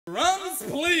Drums,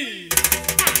 please.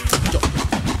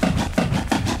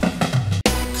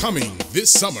 Coming this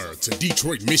summer to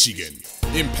Detroit, Michigan,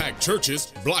 Impact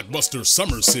Church's Blockbuster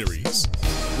Summer Series.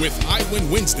 With I Win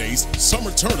Wednesdays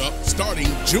Summer Turn Up starting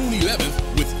June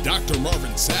 11th with Dr.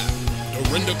 Marvin Sapp.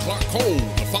 Dorinda Clark Cole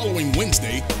the following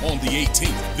Wednesday on the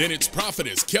 18th. Then it's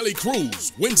Prophetess Kelly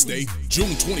Cruz Wednesday,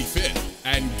 June 25th.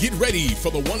 And get ready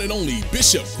for the one and only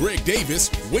Bishop Greg Davis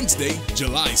Wednesday,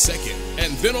 July 2nd.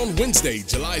 And then on Wednesday,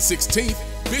 July 16th,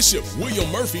 Bishop William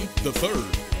Murphy III.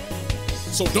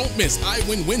 So don't miss I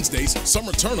Win Wednesdays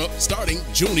Summer Turn Up starting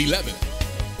June 11th.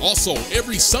 Also,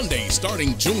 every Sunday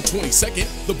starting June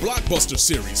 22nd, the Blockbuster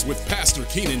Series with Pastor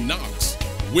Keenan Knox.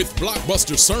 With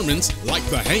blockbuster sermons like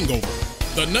The Hangover,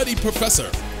 The Nutty Professor,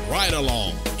 Ride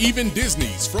Along, even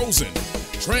Disney's Frozen,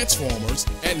 Transformers,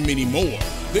 and many more.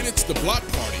 Then it's the Block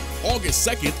Party, August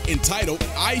 2nd, entitled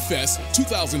iFest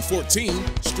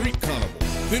 2014 Street Carnival.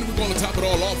 Then we're going to top it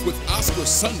all off with Oscar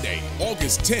Sunday,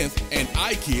 August 10th, and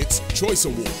iKids Choice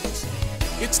Awards.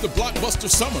 It's the Blockbuster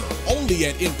Summer, only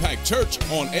at Impact Church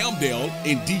on Elmdale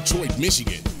in Detroit,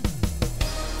 Michigan.